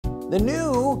The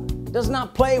new does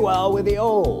not play well with the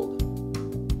old.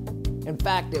 In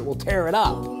fact, it will tear it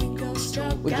up,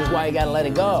 which is why you got to let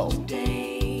it go.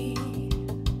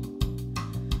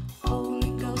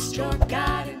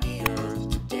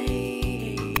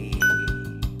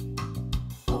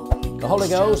 The Holy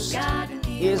Ghost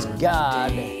is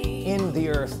God in the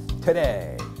earth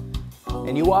today,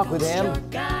 and you walk with him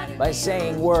by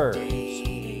saying words.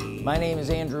 My name is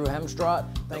Andrew Hemstrought.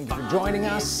 Thank you for joining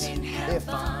us. If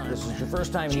this is your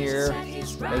first time here,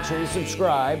 make sure you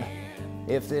subscribe.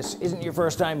 If this isn't your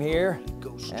first time here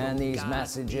and these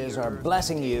messages are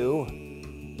blessing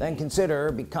you, then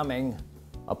consider becoming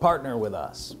a partner with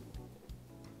us.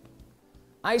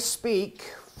 I speak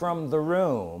from the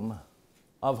room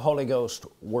of Holy Ghost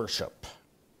worship.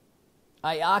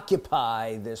 I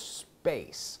occupy this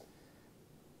space.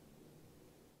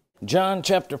 John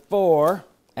chapter 4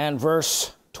 and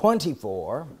verse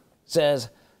 24 says,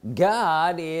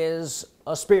 God is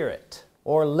a spirit,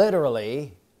 or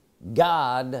literally,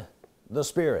 God the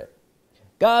Spirit.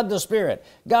 God the Spirit.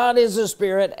 God is a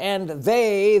spirit, and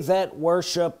they that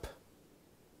worship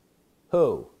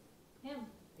who?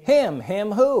 Him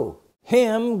who?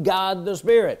 Him, God the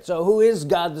Spirit. So who is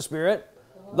God the Spirit?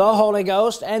 The Holy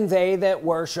Ghost, and they that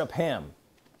worship him.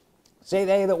 Say,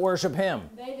 they that worship him.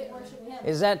 They that worship him.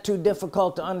 Is that too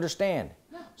difficult to understand?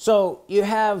 No. So you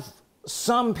have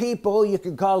some people, you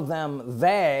could call them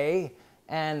they,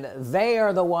 and they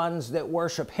are the ones that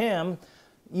worship him.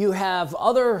 You have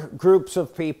other groups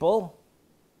of people,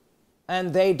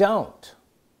 and they don't.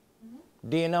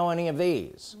 Do you know any of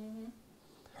these?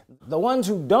 The ones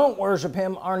who don't worship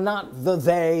him are not the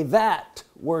they that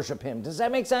worship him. Does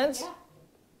that make sense? Yeah.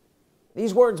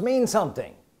 These words mean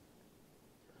something.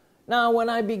 Now, when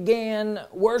I began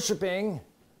worshiping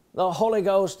the Holy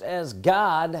Ghost as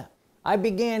God, I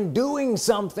began doing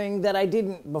something that I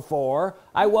didn't before.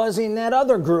 I was in that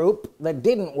other group that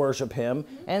didn't worship him,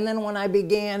 and then when I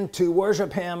began to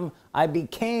worship him, I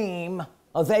became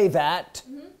a they that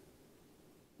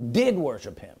did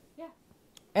worship him.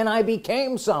 And I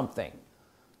became something.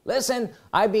 Listen,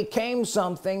 I became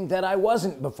something that I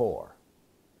wasn't before.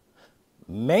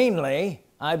 Mainly,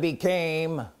 I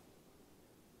became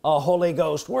a Holy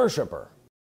Ghost worshiper.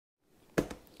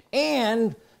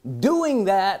 And doing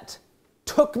that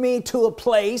took me to a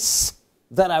place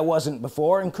that I wasn't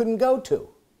before and couldn't go to.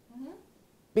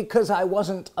 Because I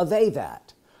wasn't a they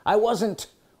that. I wasn't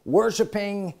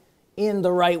worshiping in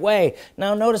the right way.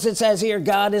 Now notice it says here,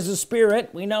 God is a spirit.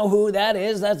 We know who that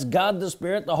is. That's God the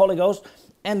Spirit, the Holy Ghost.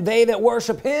 And they that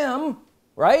worship him,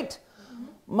 right,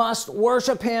 must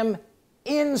worship him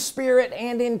in spirit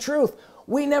and in truth.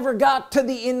 We never got to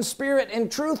the in spirit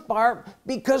and truth part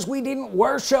because we didn't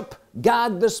worship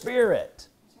God the Spirit.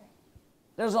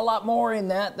 There's a lot more in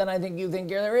that than I think you think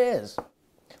there is.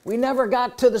 We never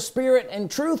got to the spirit and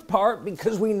truth part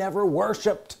because we never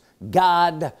worshiped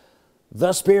God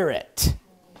the Spirit.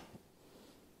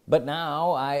 But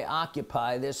now I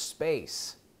occupy this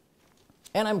space,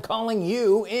 and I'm calling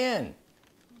you in.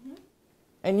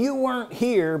 And you weren't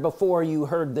here before you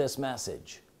heard this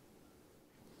message.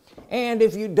 And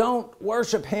if you don't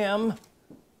worship him,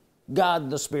 God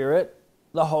the Spirit,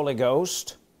 the Holy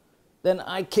Ghost, then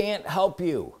I can't help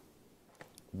you.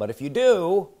 But if you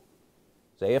do,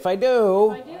 say, if I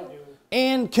do,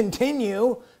 and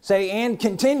continue, say, and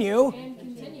continue.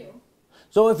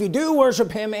 So if you do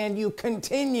worship him and you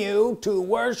continue to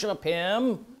worship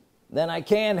him, then I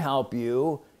can help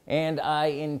you, and I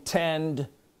intend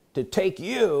to take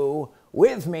you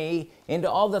with me into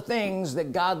all the things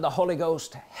that God the Holy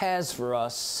Ghost has for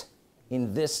us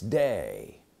in this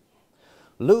day.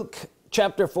 Luke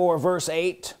chapter 4 verse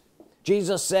 8,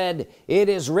 Jesus said, it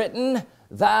is written,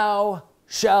 thou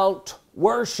shalt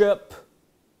worship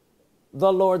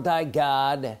the Lord thy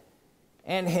God,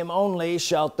 and him only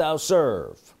shalt thou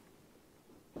serve.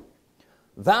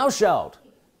 Thou shalt,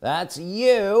 that's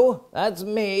you, that's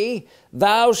me,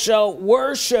 thou shalt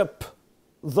worship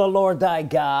the Lord thy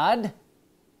God,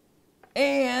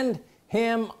 and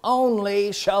him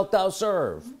only shalt thou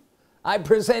serve. I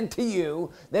present to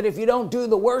you that if you don't do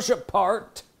the worship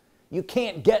part, you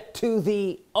can't get to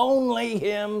the only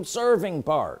him serving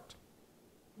part.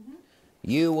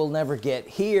 You will never get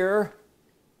here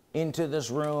into this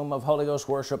room of Holy Ghost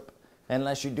worship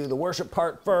unless you do the worship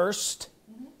part first,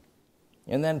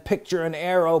 and then picture an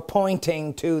arrow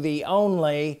pointing to the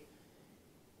only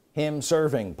him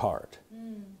serving part.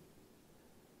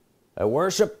 I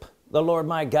worship the Lord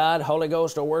my God, Holy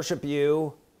Ghost will worship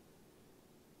you,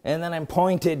 and then I'm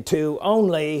pointed to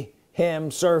only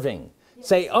him serving.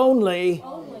 Say only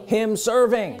him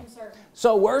serving.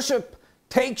 So worship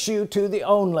takes you to the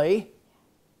only,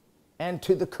 and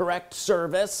to the correct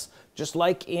service, just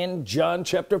like in John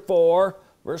chapter 4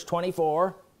 verse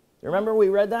 24. You remember we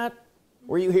read that?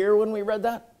 Were you here when we read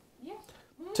that? Yeah.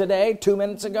 Today, 2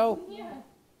 minutes ago? Yeah.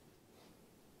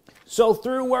 So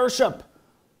through worship,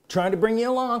 trying to bring you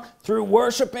along, through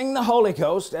worshiping the Holy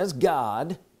Ghost as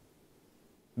God,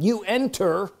 you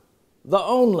enter the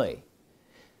only.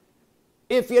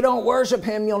 If you don't worship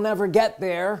him, you'll never get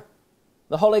there.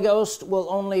 The Holy Ghost will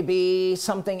only be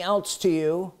something else to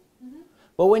you.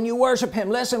 But when you worship him,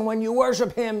 listen, when you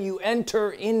worship him, you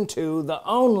enter into the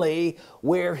only,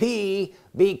 where he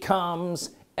becomes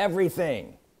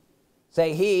everything.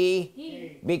 Say,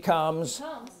 he becomes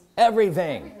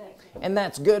everything. And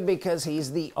that's good, because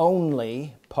he's the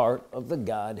only part of the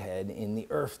Godhead in the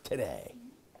earth today.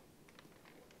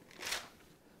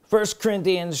 1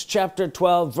 Corinthians chapter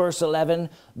 12 verse 11,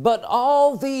 but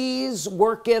all these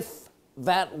worketh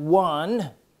that one,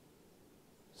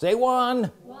 say one,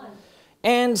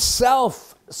 and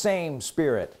self same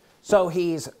Spirit. So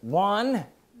he's one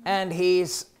and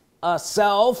he's a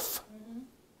self,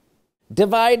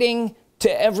 dividing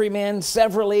to every man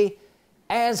severally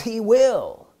as he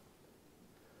will.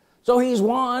 So he's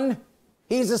one,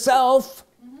 he's a self,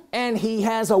 and he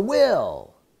has a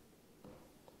will.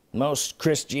 Most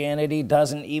Christianity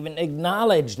doesn't even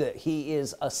acknowledge that he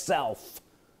is a self,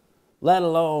 let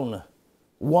alone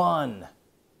one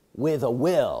with a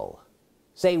will.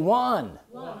 Say one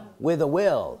with a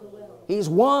will. He's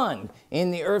one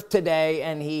in the earth today,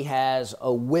 and he has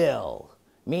a will,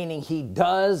 meaning he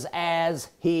does as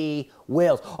he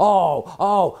wills.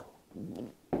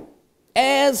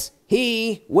 As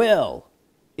he will.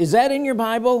 Is that in your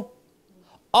Bible?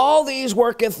 All these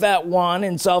worketh that one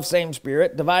in self-same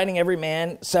Spirit, dividing every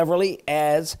man severally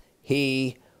as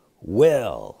he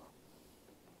will.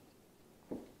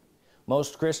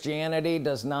 Most Christianity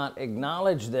does not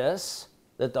acknowledge this,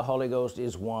 that the Holy Ghost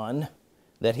is one,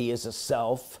 that he is a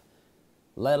self,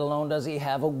 let alone does he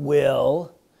have a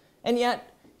will. And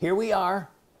yet, here we are.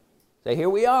 Say, here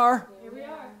we are. Here we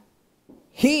are.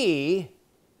 He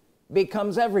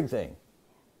becomes everything.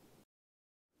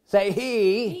 Say,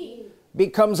 he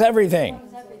becomes everything.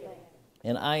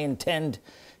 And I intend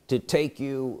to take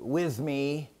you with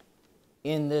me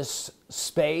in this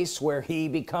space where he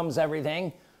becomes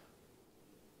everything.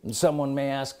 And someone may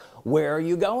ask, where are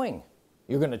you going?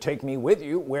 You're going to take me with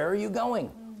you. Where are you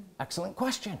going? Excellent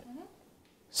question.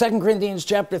 2 Corinthians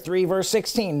chapter 3 verse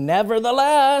 16,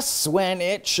 nevertheless, when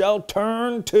it shall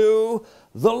turn to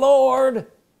the Lord,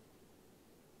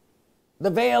 the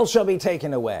veil shall be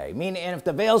taken away. And if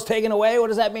the veil's taken away, what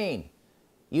does that mean?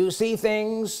 You see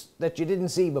things that you didn't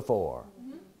see before.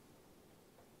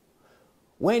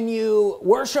 When you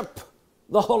worship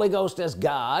the Holy Ghost as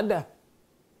God,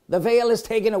 the veil is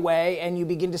taken away and you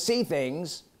begin to see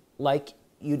things like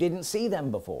you didn't see them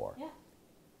before.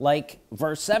 Like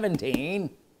verse 17,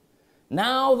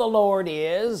 now the Lord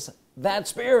is that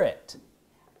Spirit.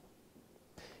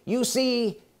 You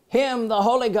see him, the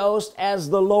Holy Ghost, as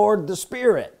the Lord, the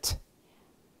Spirit.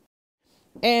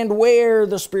 And where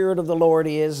the Spirit of the Lord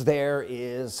is, there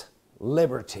is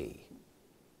liberty.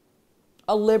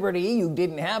 A liberty you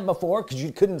didn't have before because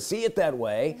you couldn't see it that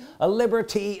way. A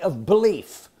liberty of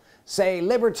belief. Say,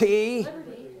 liberty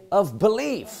of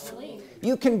belief.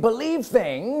 You can believe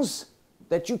things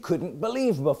that you couldn't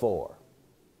believe before.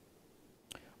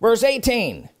 Verse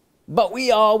 18, but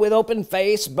we all with open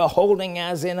face, beholding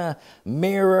as in a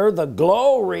mirror the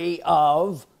glory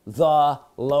of the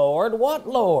Lord. What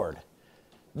Lord?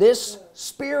 This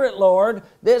Spirit, Lord,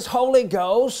 this Holy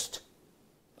Ghost,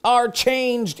 are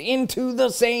changed into the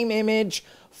same image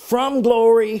from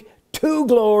glory to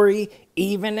glory,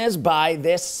 even as by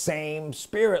this same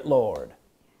Spirit, Lord.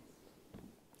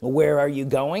 Where are you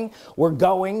going? We're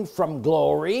going from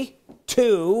glory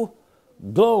to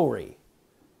glory.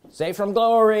 Say, from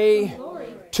glory,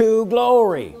 to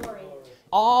glory.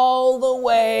 All the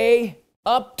way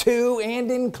up to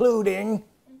and including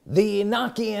the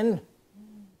Enochian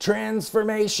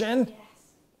transformation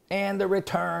and the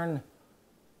return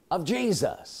of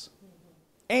Jesus.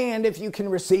 And if you can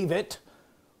receive it,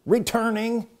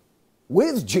 returning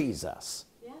with Jesus.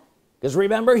 Because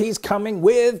remember, he's coming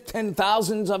with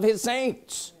 10,000s of his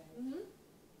saints.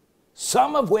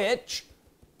 Some of which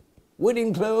would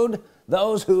include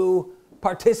those who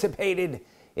participated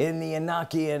in the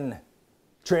Enochian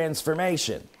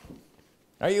transformation.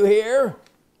 Are you here?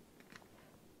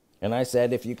 And I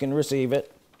said, if you can receive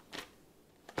it.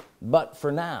 But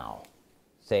for now,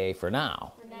 say for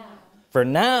now. For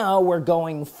now, we're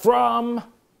going from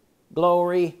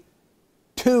glory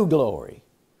to glory.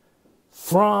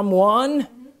 From one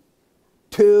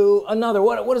to another.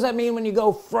 What does that mean when you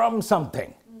go from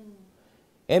something?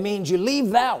 It means you leave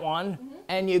that one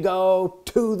and you go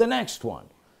to the next one.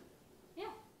 Yeah.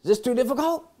 Is this too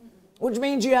difficult? Which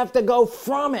means you have to go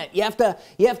from it. You have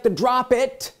to drop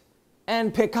it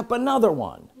and pick up another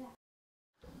one. Yeah.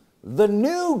 The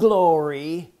new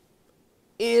glory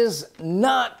is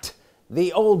not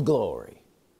the old glory.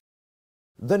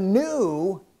 The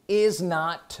new is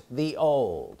not the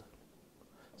old.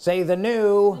 Say, the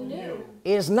new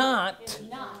is not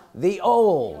the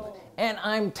old. And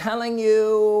I'm telling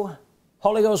you,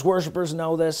 Holy Ghost worshipers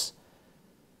know this,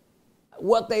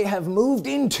 what they have moved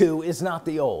into is not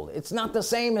the old. It's not the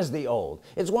same as the old.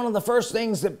 It's one of the first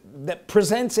things that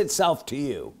presents itself to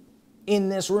you in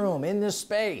this room, in this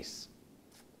space,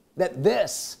 that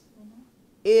this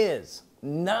is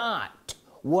not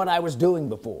what I was doing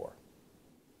before.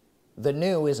 The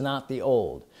new is not the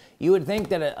old. You would think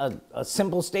that a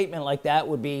simple statement like that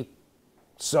would be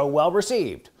so well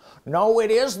received. No, it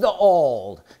is the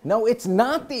old. No, it's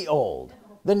not the old.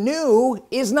 The new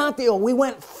is not the old. We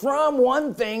went from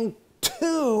one thing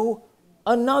to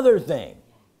another thing.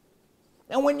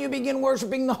 And when you begin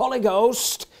worshiping the Holy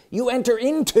Ghost, you enter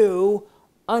into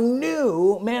a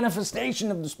new manifestation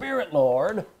of the Spirit,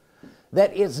 Lord,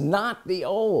 that is not the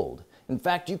old. In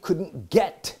fact, you couldn't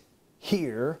get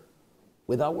here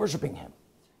without worshiping him.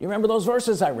 You remember those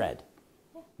verses I read?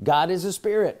 God is a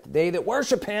spirit. They that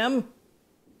worship him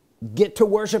get to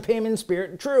worship him in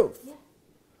spirit and truth. Yeah.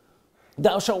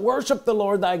 Thou shalt worship the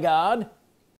Lord thy God,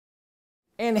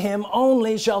 and him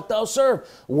only shalt thou serve.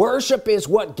 Worship is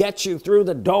what gets you through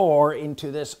the door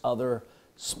into this other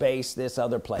space, this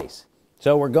other place.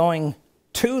 So we're going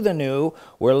to the new.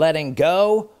 We're letting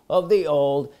go of the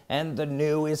old, and the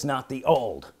new is not the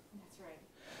old. That's right.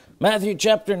 Matthew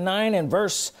chapter 9 and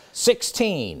verse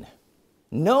 16.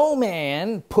 No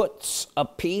man puts a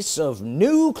piece of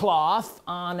new cloth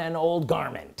on an old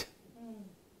garment.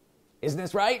 Isn't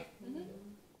this right?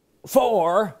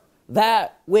 For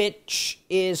that which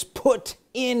is put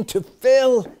in to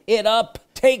fill it up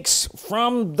takes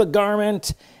from the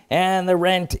garment, and the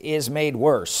rent is made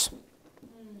worse.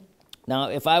 Now,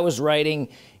 if I was writing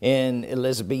in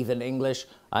Elizabethan English,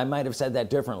 I might have said that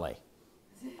differently,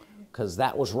 because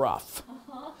that was rough.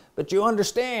 But you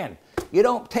understand, you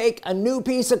don't take a new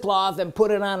piece of cloth and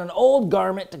put it on an old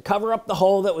garment to cover up the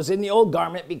hole that was in the old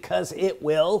garment, because it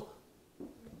will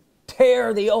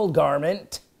tear the old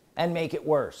garment and make it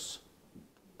worse.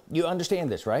 You understand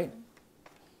this, right?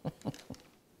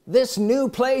 This new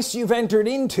place you've entered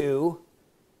into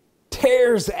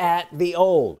tears at the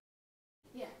old.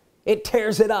 Yeah. It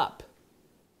tears it up.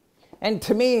 And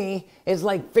to me, it's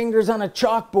like fingers on a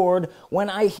chalkboard. When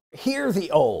I hear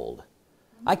the old,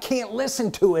 I can't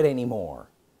listen to it anymore.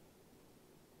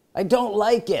 I don't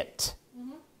like it.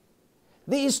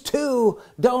 These two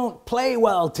don't play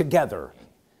well together.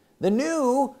 The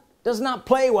new does not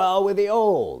play well with the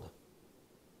old.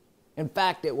 In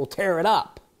fact, it will tear it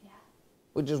up,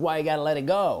 which is why you got to let it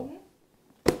go.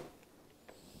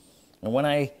 And when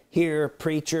I hear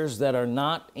preachers that are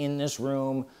not in this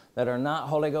room, that are not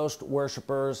Holy Ghost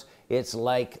worshipers, it's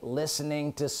like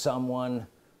listening to someone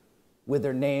with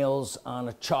their nails on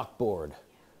a chalkboard.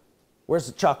 Where's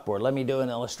the chalkboard? Let me do an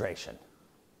illustration.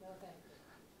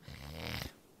 Okay.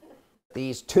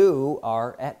 These two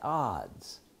are at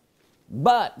odds.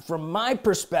 But from my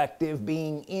perspective,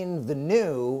 being in the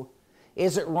new,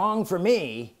 is it wrong for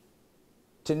me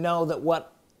to know that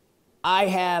what I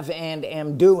have and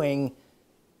am doing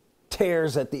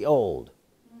tears at the old?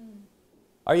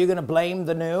 Are you going to blame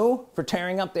the new for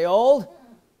tearing up the old?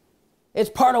 It's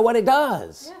part of what it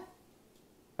does. Yeah.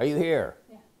 Are you here?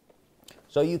 Yeah.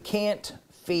 So you can't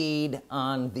feed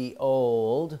on the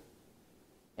old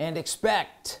and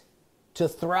expect to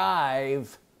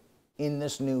thrive in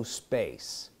this new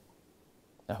space.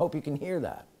 I hope you can hear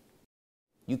that.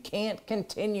 You can't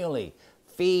continually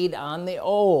feed on the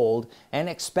old and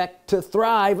expect to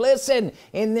thrive, listen,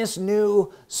 in this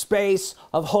new space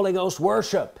of Holy Ghost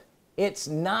worship. It's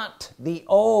not the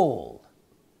old.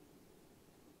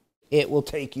 It will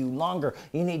take you longer.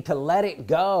 You need to let it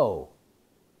go.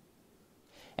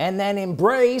 And then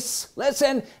embrace,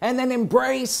 listen, and then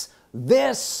embrace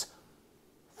this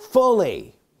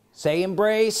fully. Say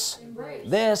embrace,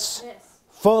 this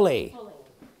fully.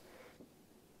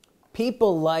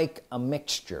 People like a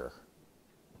mixture.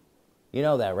 You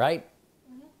know that, right?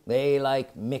 They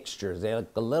like mixtures. They like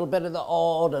a little bit of the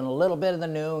old and a little bit of the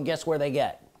new, and guess where they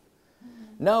get?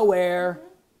 Nowhere.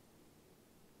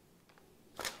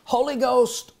 Holy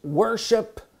Ghost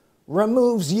worship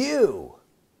removes you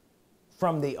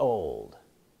from the old.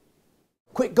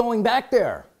 Quit going back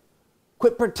there.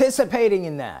 Quit participating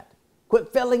in that.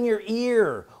 Quit filling your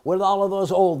ear with all of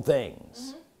those old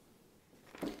things.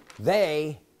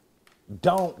 They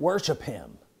don't worship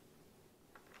him.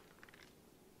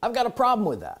 I've got a problem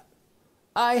with that.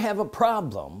 I have a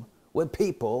problem with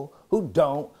people who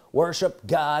don't worship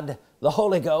God the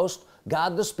Holy Ghost,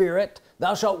 God the Spirit.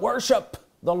 Thou shalt worship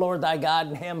the Lord thy God,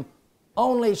 and him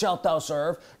only shalt thou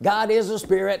serve. God is a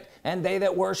spirit, and they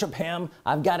that worship him.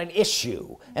 I've got an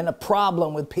issue and a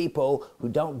problem with people who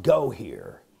don't go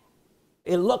here.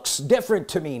 It looks different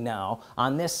to me now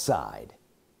on this side.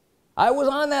 I was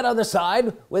on that other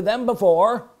side with them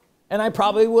before, and I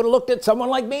probably would have looked at someone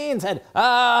like me and said,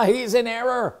 he's in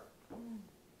error.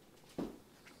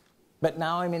 But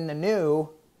now I'm in the new,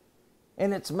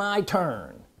 and it's my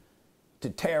turn to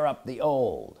tear up the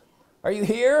old. Are you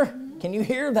here? Can you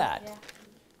hear that?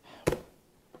 Yeah.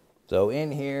 So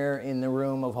in here, in the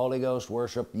room of Holy Ghost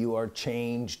worship, you are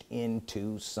changed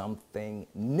into something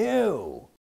new.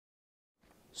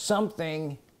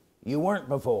 Something you weren't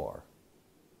before.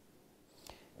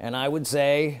 And I would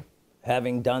say,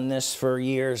 having done this for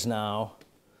years now,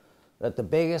 that the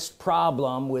biggest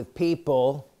problem with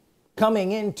people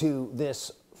coming into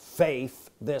this faith,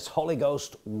 this Holy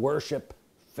Ghost worship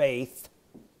faith,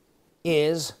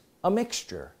 is a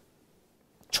mixture,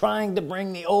 trying to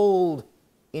bring the old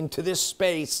into this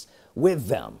space with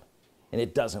them, and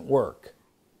it doesn't work.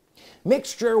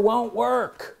 Mixture won't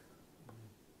work.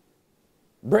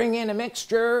 Bring in a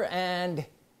mixture and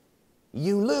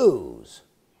you lose.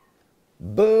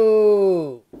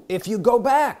 Boo. If you go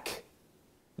back,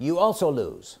 you also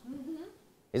lose.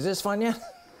 Is this fun yet?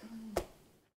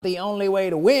 The only way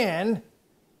to win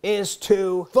is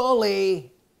to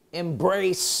fully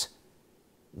embrace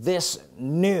this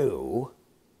new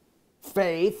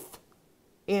faith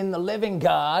in the living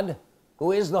God,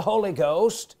 who is the Holy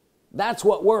Ghost. That's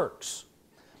what works.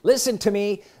 Listen to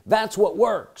me, that's what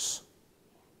works.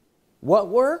 What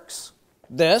works?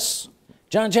 This.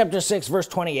 John chapter 6 verse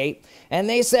 28. And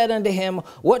they said unto him,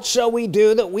 what shall we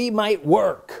do that we might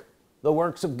work the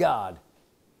works of God?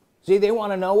 See, they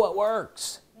want to know what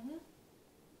works.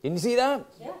 Can you see that?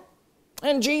 Yeah.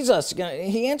 And Jesus,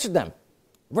 he answered them.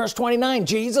 Verse 29,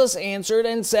 Jesus answered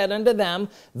and said unto them,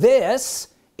 this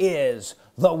is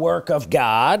the work of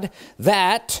God,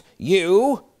 that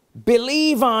you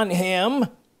believe on him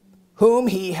whom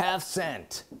he hath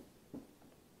sent.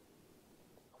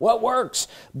 What works?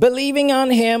 Believing on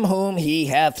him whom he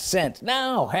hath sent.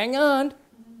 Now, hang on.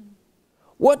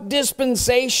 What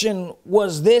dispensation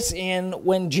was this in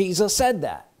when Jesus said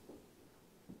that?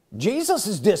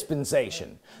 Jesus'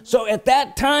 dispensation. So at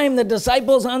that time, the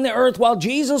disciples on the earth, while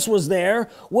Jesus was there,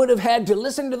 would have had to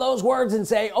listen to those words and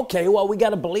say, okay, well, we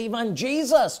got to believe on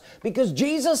Jesus, because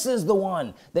Jesus is the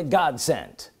one that God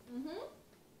sent.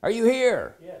 Are you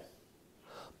here? Yes.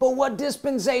 But what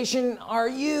dispensation are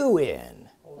you in?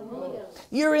 Holy Ghost.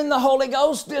 You're in the Holy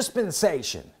Ghost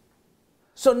dispensation.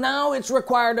 So now it's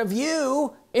required of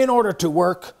you, in order to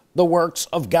work the works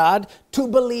of God, to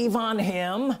believe on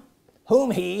him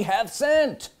whom he hath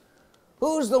sent.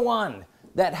 Who's the one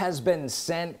that has been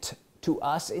sent to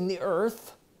us in the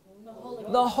earth?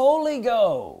 The Holy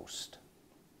Ghost.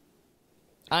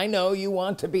 I know you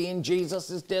want to be in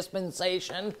Jesus'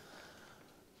 dispensation,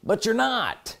 but you're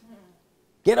not.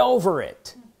 Get over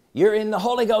it. You're in the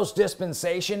Holy Ghost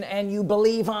dispensation, and you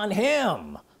believe on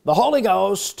him, the Holy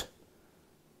Ghost,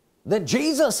 that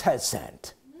Jesus has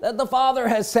sent, that the Father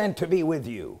has sent to be with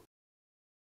you.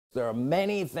 There are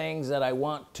many things that I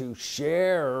want to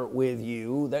share with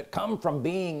you that come from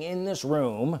being in this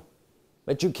room,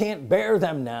 but you can't bear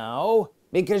them now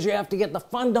because you have to get the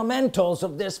fundamentals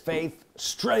of this faith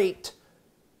straight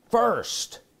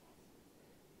first.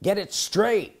 Get it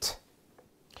straight.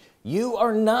 You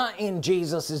are not in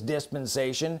Jesus's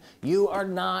dispensation. You are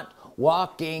not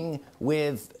walking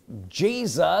with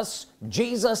Jesus.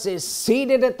 Jesus is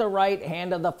seated at the right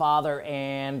hand of the Father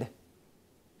and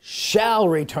shall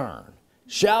return.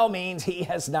 Shall means he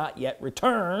has not yet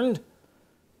returned.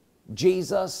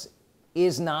 Jesus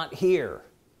is not here.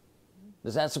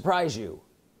 Does that surprise you?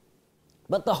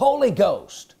 But the Holy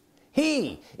Ghost,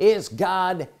 he is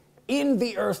God in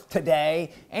the earth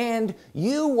today, and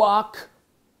you walk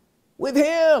with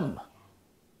him.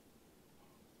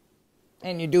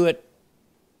 And you do it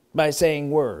by saying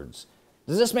words.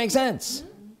 Does this make sense?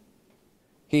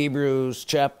 Hebrews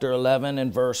chapter 11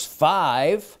 and verse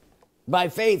 5. By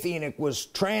faith Enoch was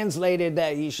translated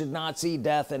that he should not see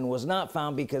death, and was not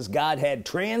found, because God had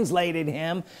translated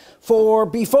him. For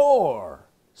before,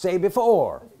 say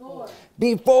before.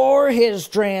 Before his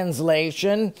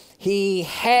translation, he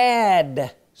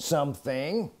had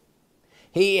something.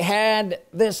 he had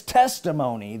this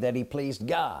testimony that he pleased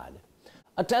God.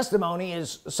 A testimony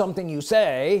is something you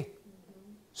say.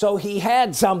 So he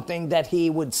had something that he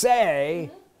would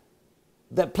say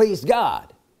that pleased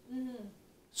God.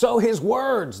 So his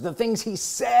words, the things he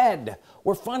said,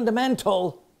 were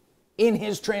fundamental in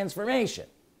his transformation.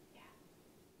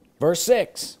 Verse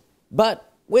 6,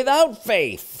 but without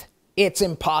faith it's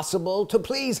impossible to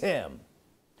please him.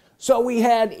 So we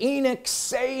had Enoch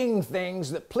saying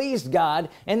things that pleased God,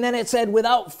 and then it said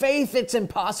without faith it's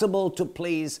impossible to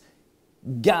please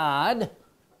God.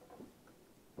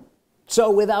 So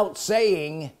without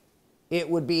saying, it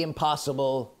would be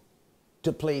impossible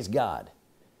to please God.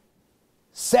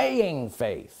 Saying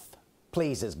faith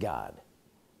pleases God.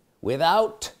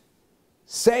 Without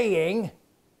saying,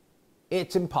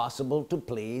 it's impossible to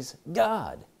please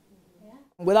God.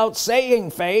 Without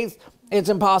saying faith, it's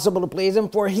impossible to please him.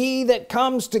 For he that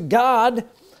comes to God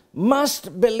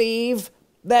must believe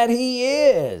that he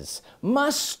is.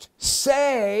 Must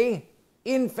say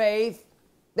in faith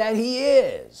that he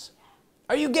is.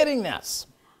 Are you getting this?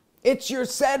 It's your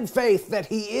said faith that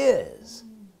he is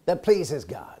that pleases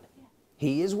God.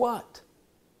 He is what?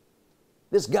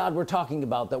 This God we're talking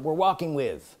about, that we're walking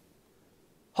with.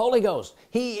 Holy Ghost.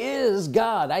 He is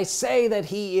God. I say that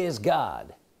he is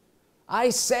God. I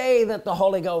say that the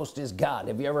Holy Ghost is God.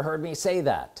 Have you ever heard me say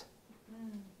that?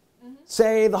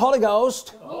 Say the Holy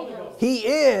Ghost. The Holy Ghost. He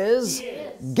is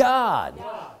God.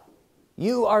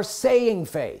 You are saying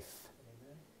faith.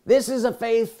 This is a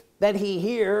faith that he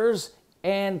hears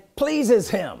and pleases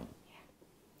him.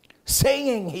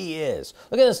 Saying he is.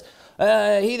 Look at this.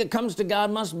 He that comes to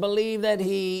God must believe that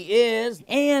he is,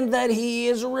 and that he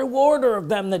is a rewarder of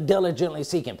them that diligently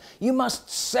seek him. You must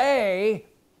say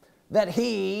that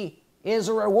he is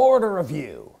a rewarder of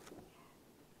you.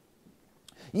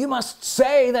 You must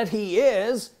say that he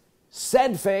is,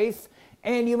 said faith,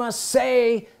 and you must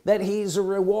say that he's a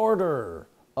rewarder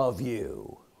of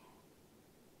you.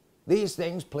 These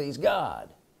things please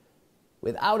God.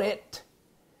 Without it,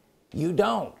 you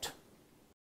don't.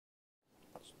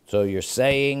 So you're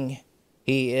saying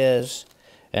he is,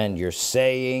 and you're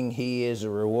saying he is a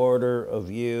rewarder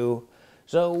of you.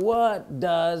 So what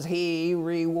does he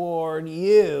reward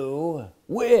you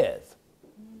with?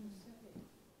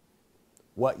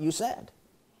 What you said.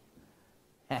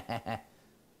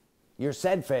 Your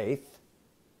said faith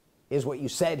is what you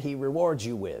said he rewards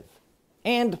you with.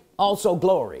 And also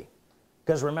glory.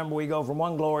 Because remember, we go from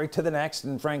one glory to the next,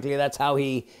 and frankly that's how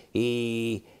he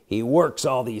works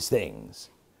all these things.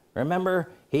 Remember,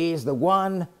 he's the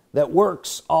one that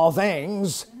works all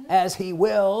things as he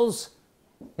wills.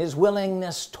 His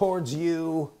willingness towards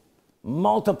you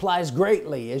multiplies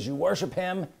greatly as you worship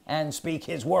him and speak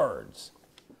his words.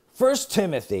 1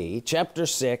 Timothy chapter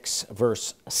 6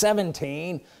 verse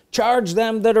 17, charge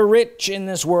them that are rich in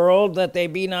this world that they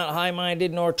be not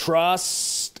high-minded nor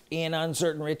trust in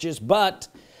uncertain riches, but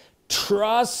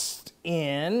trust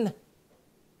in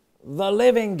the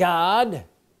living God.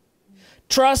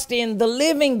 Trust in the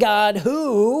living God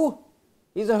who,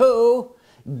 he's a who,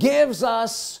 gives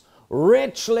us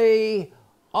richly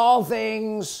all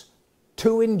things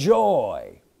to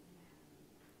enjoy.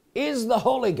 Is the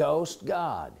Holy Ghost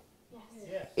God?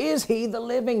 Yes. Is he the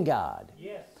living God?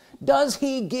 Yes. Does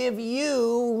he give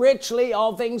you richly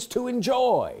all things to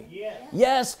enjoy? Yes.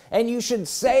 Yes, and you should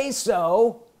say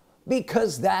so,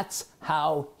 because that's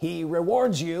how he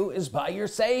rewards you, is by your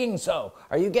saying so.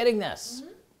 Are you getting this?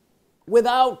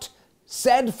 Without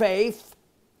said faith,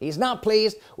 he's not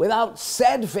pleased. Without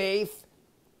said faith,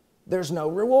 there's no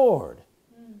reward.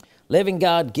 Living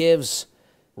God gives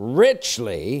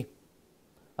richly,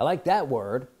 I like that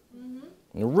word,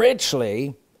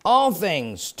 richly all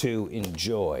things to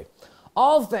enjoy.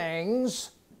 All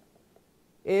things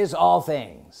is all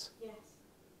things. Yes.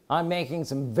 I'm making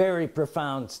some very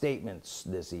profound statements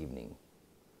this evening.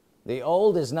 The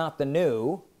old is not the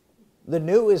new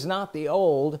is not the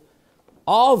old.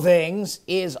 All things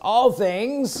is all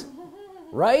things,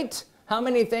 right? How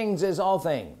many things is all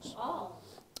things?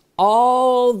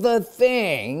 All the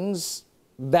things,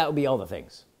 that would be all the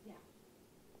things. Yeah.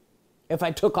 If I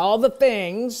took all the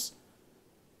things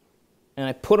and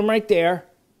I put them right there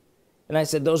and I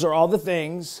said those are all the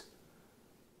things,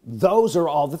 those are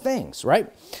all the things,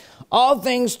 right? All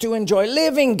things to enjoy.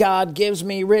 Living God gives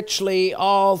me richly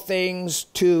all things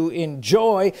to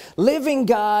enjoy. Living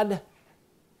God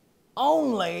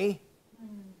only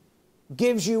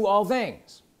gives you all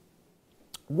things.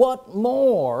 What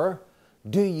more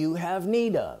do you have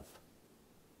need of?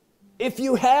 If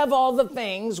you have all the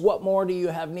things, what more do you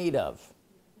have need of?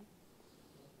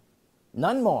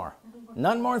 None more.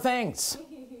 None more things.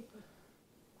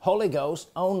 Holy Ghost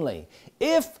only.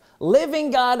 If living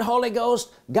God, Holy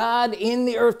Ghost, God in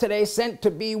the earth today, sent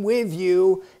to be with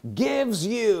you, gives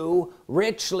you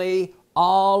richly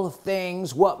all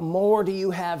things, what more do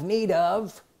you have need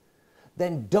of?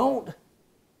 Then don't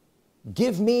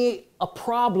give me a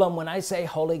problem when I say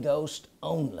Holy Ghost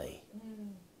only,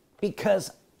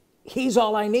 because he's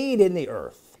all I need in the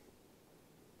earth.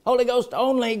 Holy Ghost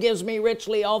only gives me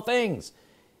richly all things.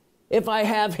 If I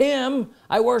have him,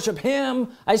 I worship him,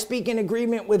 I speak in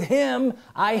agreement with him,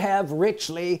 I have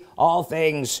richly all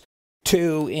things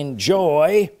to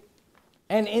enjoy.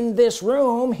 And in this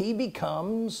room, he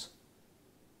becomes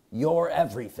your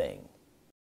everything.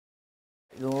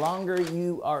 The longer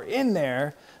you are in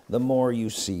there, the more you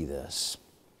see this.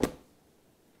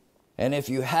 And if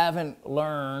you haven't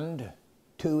learned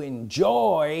to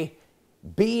enjoy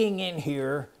being in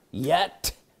here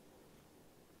yet,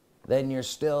 then you're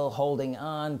still holding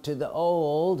on to the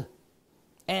old,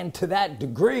 and to that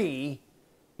degree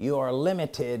you are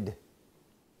limited,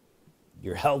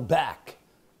 you're held back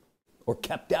or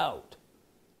kept out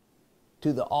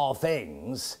to the all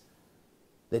things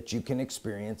that you can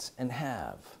experience and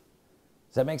have.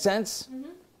 Does that make sense?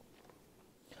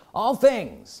 All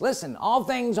things, listen, all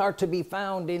things are to be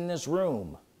found in this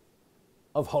room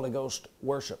of Holy Ghost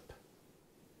worship.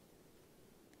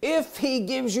 If he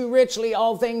gives you richly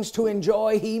all things to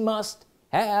enjoy, he must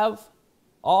have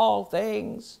all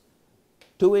things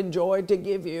to enjoy to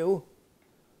give you.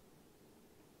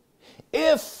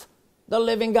 If the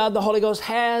living God, the Holy Ghost,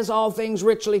 has all things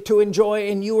richly to enjoy,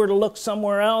 and you were to look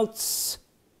somewhere else,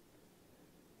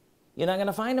 you're not going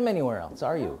to find them anywhere else,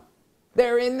 are you?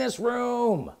 They're in this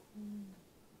room.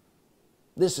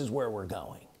 This is where we're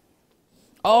going.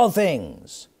 All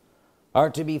things are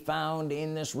to be found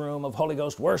in this room of Holy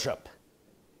Ghost worship,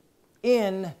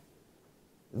 in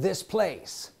this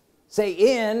place. Say,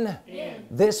 in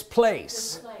this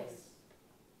place.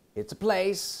 It's a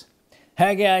place.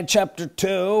 Haggai chapter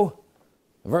 2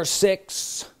 verse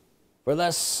 6, for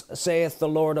thus saith the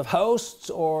Lord of hosts,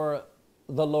 or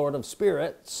the Lord of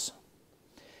spirits,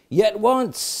 yet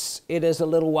once it is a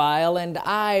little while, and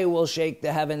I will shake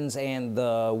the heavens and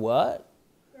the what?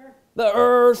 The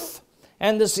earth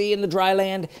and the sea and the dry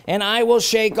land, and I will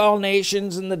shake all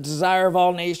nations, and the desire of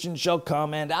all nations shall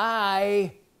come, and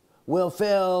I will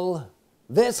fill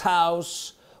this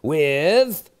house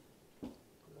with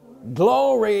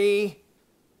glory,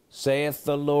 saith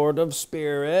the Lord of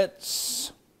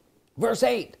spirits. Verse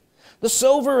 8, the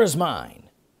silver is mine,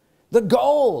 the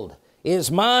gold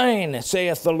is mine,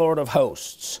 saith the Lord of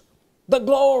hosts, the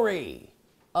glory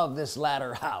of this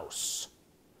latter house.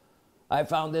 I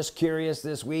found this curious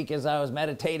this week as I was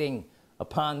meditating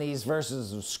upon these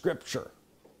verses of scripture.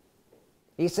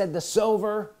 He said, the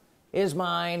silver is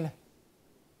mine,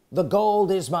 the gold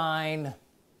is mine,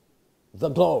 the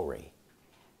glory.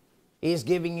 He's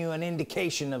giving you an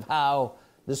indication of how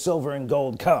the silver and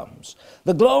gold comes.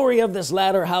 The glory of this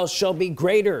latter house shall be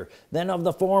greater than of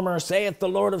the former, saith the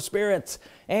Lord of spirits,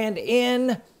 and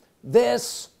in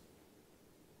this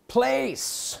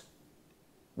place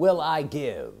will I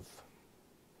give.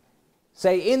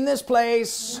 Say, in this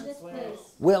place,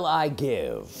 will I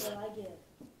give.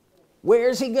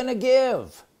 Where's he going to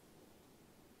give?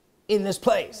 In this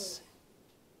place.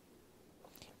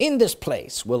 In this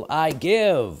place will I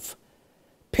give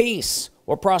peace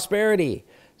or prosperity,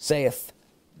 saith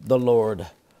the Lord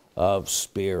of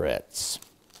spirits.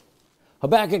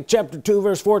 Habakkuk chapter 2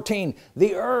 verse 14,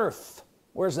 the earth,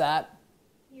 where's that?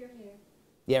 Here.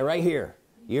 Yeah, right here.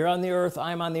 You're on the earth,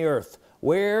 I'm on the earth.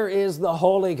 Where is the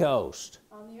Holy Ghost?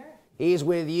 On the earth. He's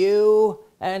with you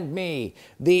and me.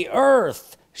 The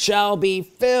earth shall be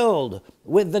filled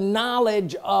with the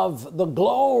knowledge of the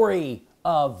glory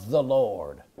of the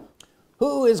Lord.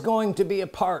 Who is going to be a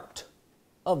part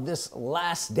of this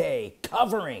last day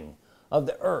covering of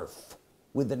the earth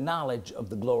with the knowledge of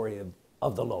the glory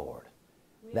of the Lord?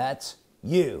 That's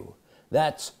you.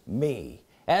 That's me.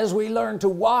 As we learn to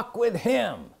walk with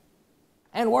him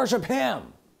and worship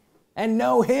him and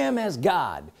know him as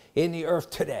God in the earth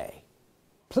today,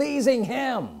 pleasing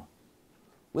him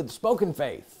with spoken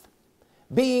faith,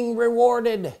 being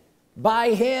rewarded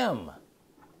by him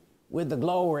with the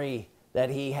glory that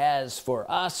he has for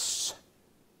us,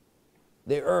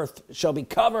 the earth shall be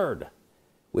covered.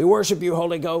 We worship you,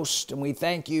 Holy Ghost, and we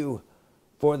thank you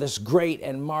for this great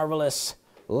and marvelous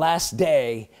last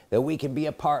day that we can be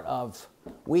a part of.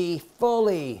 We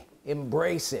fully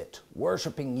embrace it,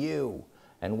 worshiping you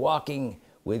and walking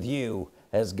with you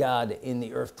as God in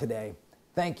the earth today.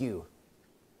 Thank you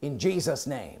in Jesus'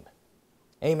 name.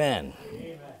 Amen.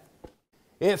 Amen.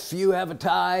 If you have a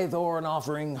tithe or an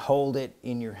offering, hold it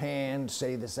in your hand.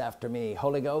 Say this after me.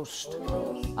 Holy Ghost,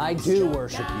 I do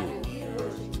worship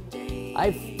you.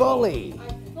 I fully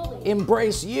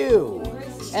embrace you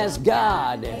as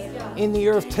God in the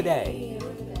earth today.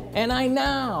 And I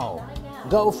now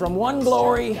go from one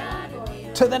glory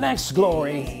to the next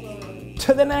glory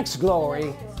to the next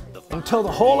glory until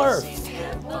the whole earth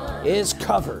is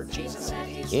covered.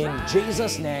 In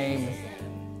Jesus' name,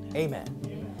 amen.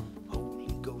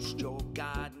 Holy Ghost, your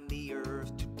God.